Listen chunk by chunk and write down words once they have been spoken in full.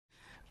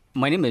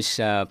My name is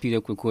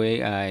Peter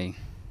Quaqua. I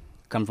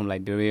come from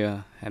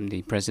Liberia. I'm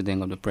the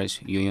president of the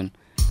Press Union.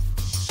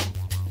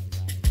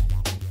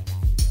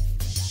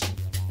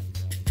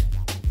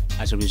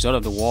 As a result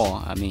of the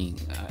war,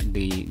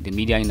 the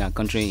media in our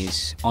country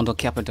is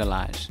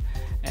undercapitalized,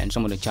 and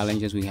some of the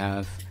challenges we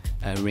have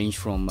range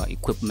from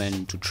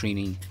equipment to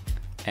training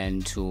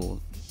and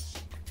to,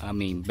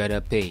 better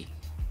pay.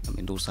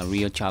 Those are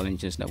real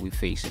challenges that we're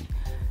facing.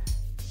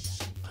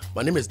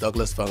 My name is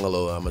Douglas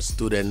Farngalo. I'm a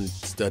student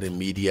studying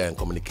media and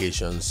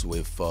communications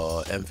with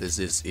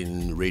emphasis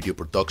in radio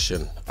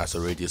production as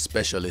a radio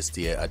specialist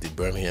here at the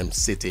Birmingham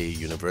City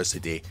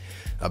University.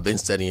 I've been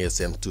studying here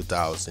since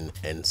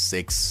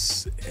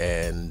 2006,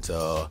 and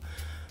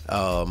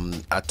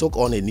I took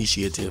on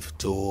initiative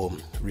to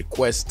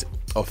request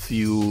a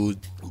few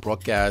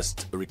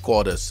broadcast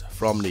recorders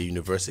from the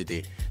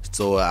university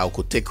so I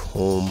could take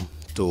home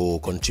to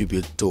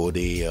contribute to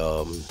the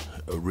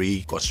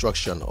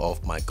reconstruction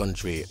of my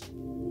country.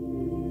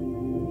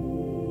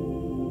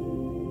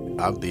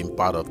 I've been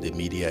part of the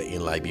media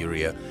in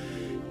Liberia,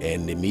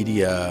 and the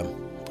media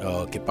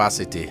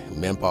capacity,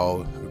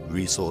 manpower,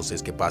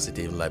 resources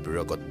capacity in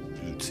Liberia got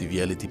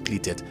severely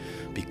depleted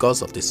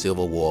because of the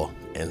civil war.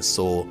 And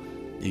so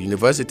the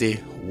university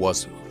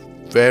was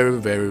very,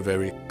 very,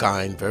 very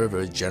kind, very,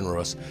 very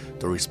generous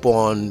to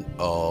respond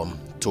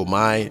to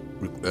my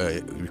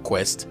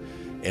request.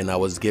 And I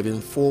was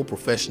given 4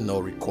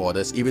 professional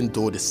recorders, even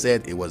though they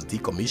said it was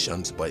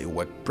decommissioned, but it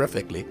worked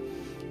perfectly.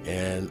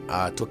 And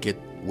I took it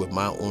with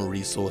my own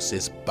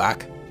resources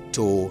back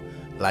to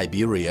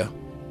Liberia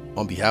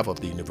on behalf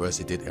of the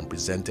university and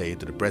presented it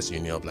to the Press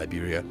Union of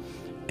Liberia.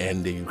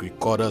 And the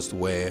recorders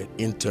were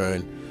in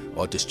turn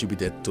or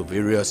distributed to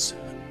various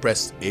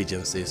press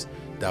agencies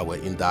that were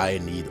in dire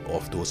need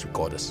of those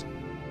recorders.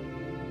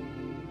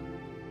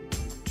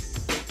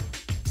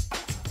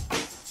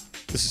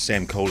 This is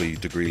Sam Coley,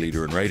 degree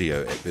leader in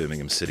radio at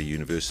Birmingham City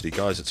University.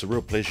 Guys, it's a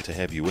real pleasure to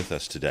have you with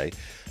us today.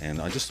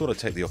 And I just thought I'd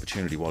take the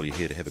opportunity while you're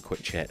here to have a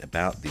quick chat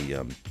about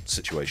the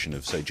situation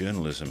of, say,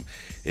 journalism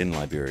in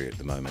Liberia at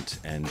the moment.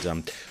 And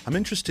I'm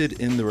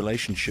interested in the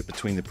relationship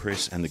between the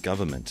press and the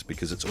government,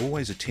 because it's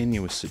always a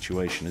tenuous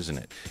situation, isn't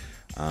it?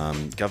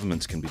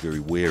 Governments can be very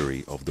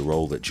wary of the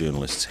role that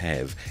journalists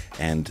have.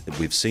 And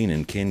we've seen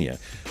in Kenya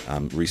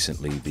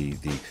recently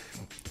the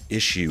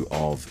issue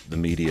of the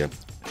media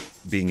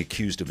being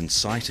accused of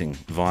inciting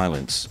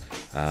violence,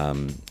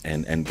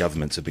 and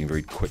governments have been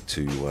very quick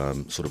to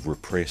sort of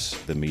repress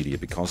the media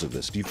because of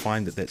this. Do you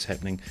find that that's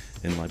happening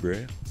in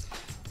Liberia?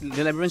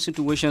 The Liberian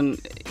situation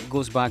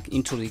goes back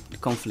into the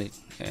conflict,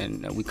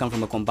 and we come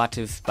from a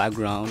combative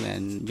background,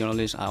 and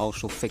journalists are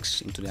also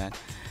fixed into that.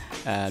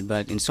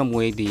 But in some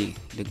way, the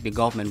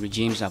government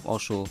regimes have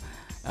also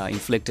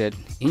inflicted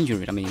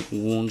injury,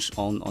 wounds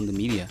on the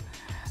media.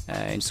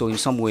 And so in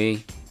some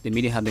way, the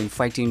media have been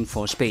fighting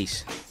for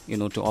space,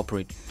 to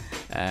operate,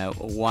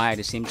 while at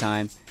the same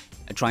time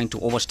trying to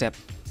overstep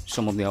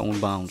some of their own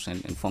bounds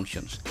and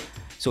functions.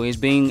 So it's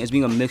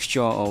being a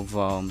mixture of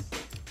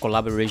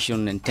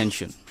collaboration and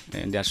tension.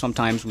 And there are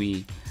sometimes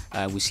we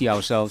see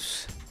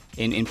ourselves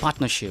in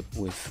partnership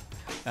with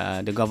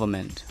the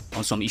government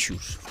on some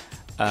issues.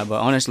 But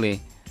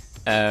honestly,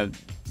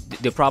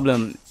 the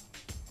problem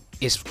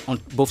is on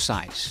both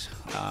sides.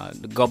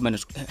 The government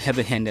is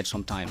heavy-handed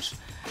sometimes,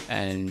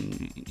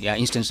 and there are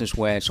instances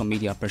where some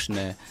media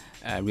personnel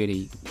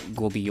really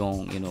go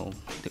beyond,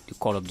 the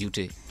call of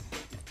duty.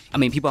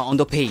 People are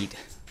underpaid,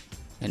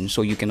 and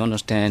so you can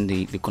understand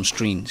the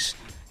constraints.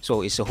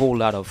 So it's a whole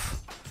lot of,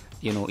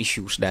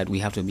 issues that we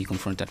have to be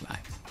confronted by.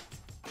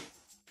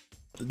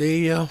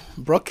 The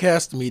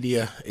broadcast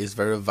media is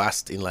very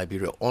vast in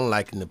Liberia,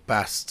 unlike in the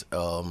past.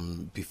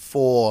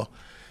 Before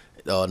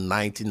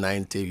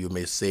 1990, you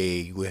may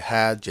say, we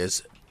had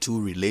just 2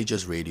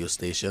 religious radio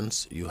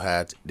stations. You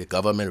had the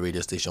government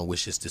radio station,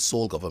 which is the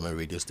sole government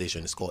radio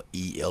station. It's called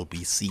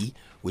ELBC,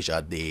 which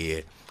are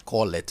the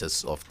call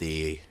letters of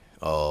the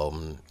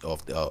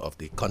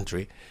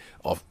country,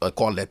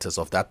 call letters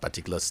of that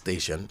particular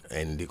station.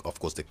 And of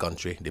course, the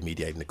country, the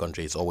media in the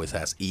country, it always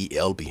has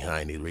EL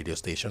behind the radio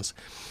stations.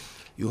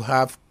 You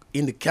have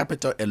in the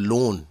capital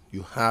alone,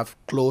 you have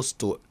close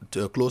to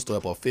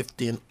about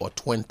 15 or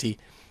 20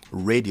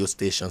 radio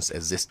stations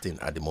existing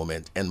at the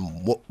moment,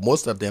 and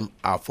most of them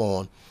are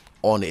found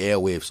on the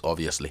airwaves,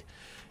 obviously,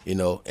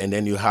 and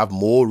then you have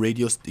more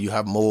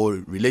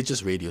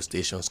religious radio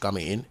stations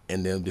coming in,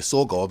 and then the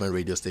sole government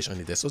radio station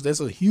is there. So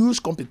there's a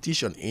huge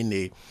competition in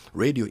the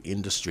radio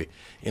industry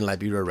in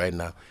Liberia right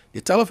now.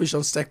 The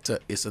television sector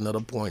is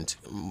another point.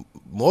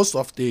 Most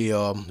of the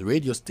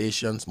radio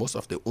stations, most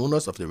of the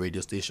owners of the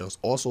radio stations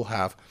also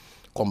have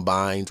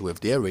combined with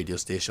their radio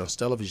stations,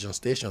 television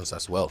stations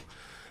as well.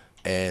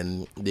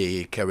 And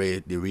they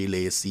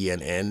relay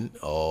CNN,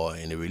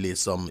 and they relay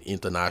some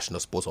international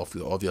sports,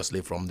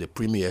 obviously from the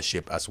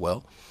Premiership as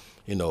well,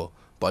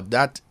 But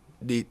that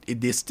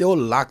they still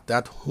lack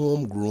that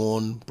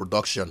homegrown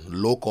production,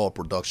 local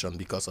production,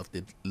 because of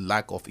the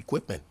lack of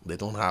equipment. They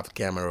don't have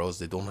cameras,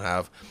 they don't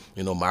have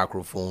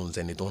microphones,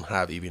 and they don't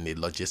have even the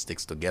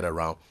logistics to get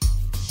around.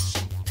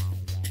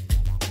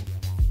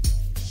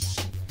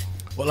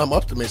 Well, I'm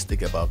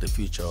optimistic about the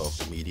future of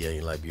the media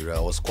in Liberia. I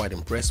was quite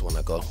impressed when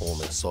I got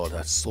home and saw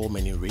that so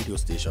many radio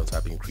stations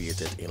have been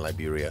created in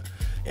Liberia,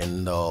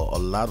 and a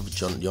lot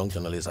of young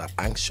journalists are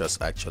anxious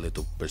actually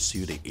to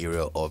pursue the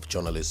area of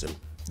journalism.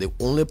 The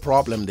only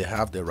problem they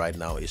have there right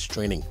now is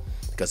training,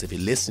 because if you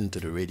listen to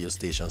the radio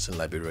stations in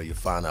Liberia, you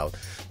find out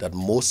that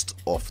most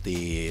of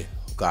the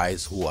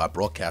guys who are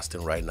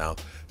broadcasting right now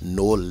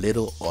know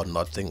little or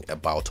nothing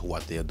about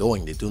what they're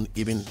doing.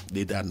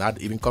 They are not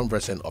even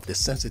conversant of the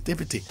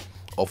sensitivity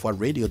of what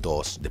radio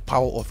does, the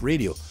power of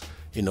radio.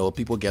 You know,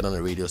 people get on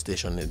a radio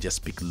station and just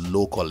speak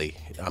locally.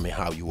 I mean,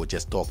 how you would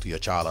just talk to your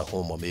child at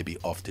home or maybe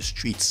off the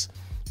streets.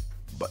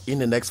 But in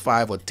the next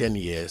 5 or 10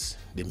 years,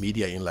 the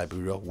media in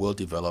Liberia will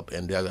develop,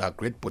 and there are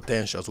great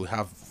potentials. We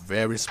have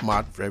very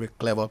smart, very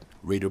clever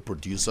radio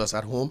producers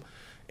at home,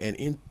 and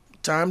in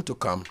time to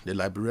come, the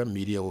Liberian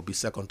media will be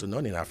second to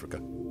none in Africa.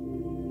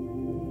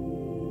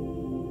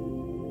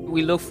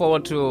 We look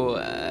forward to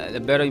a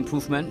better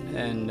improvement,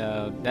 and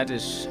that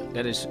is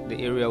the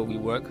area we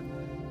work.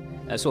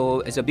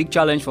 So it's a big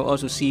challenge for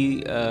us to see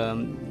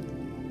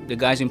the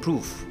guys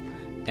improve,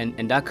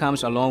 and that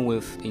comes along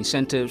with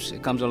incentives.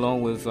 It comes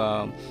along with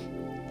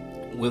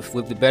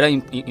the better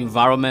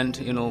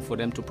environment, you know, for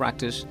them to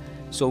practice.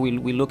 So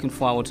we're looking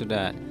forward to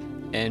that,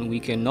 and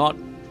we cannot,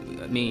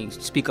 I mean,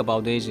 speak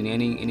about this in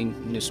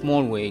a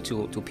small way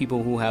to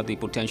people who have the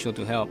potential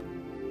to help.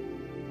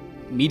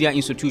 Media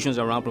institutions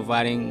around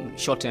providing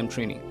short-term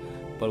training,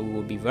 but we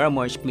will be very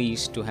much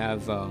pleased to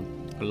have a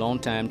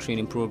long-term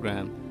training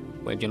program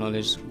where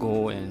journalists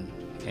go and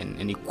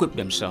equip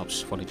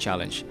themselves for the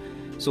challenge.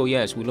 So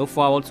yes, we look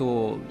forward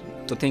to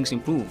things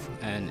improve,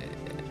 and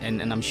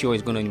I'm sure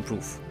it's going to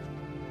improve.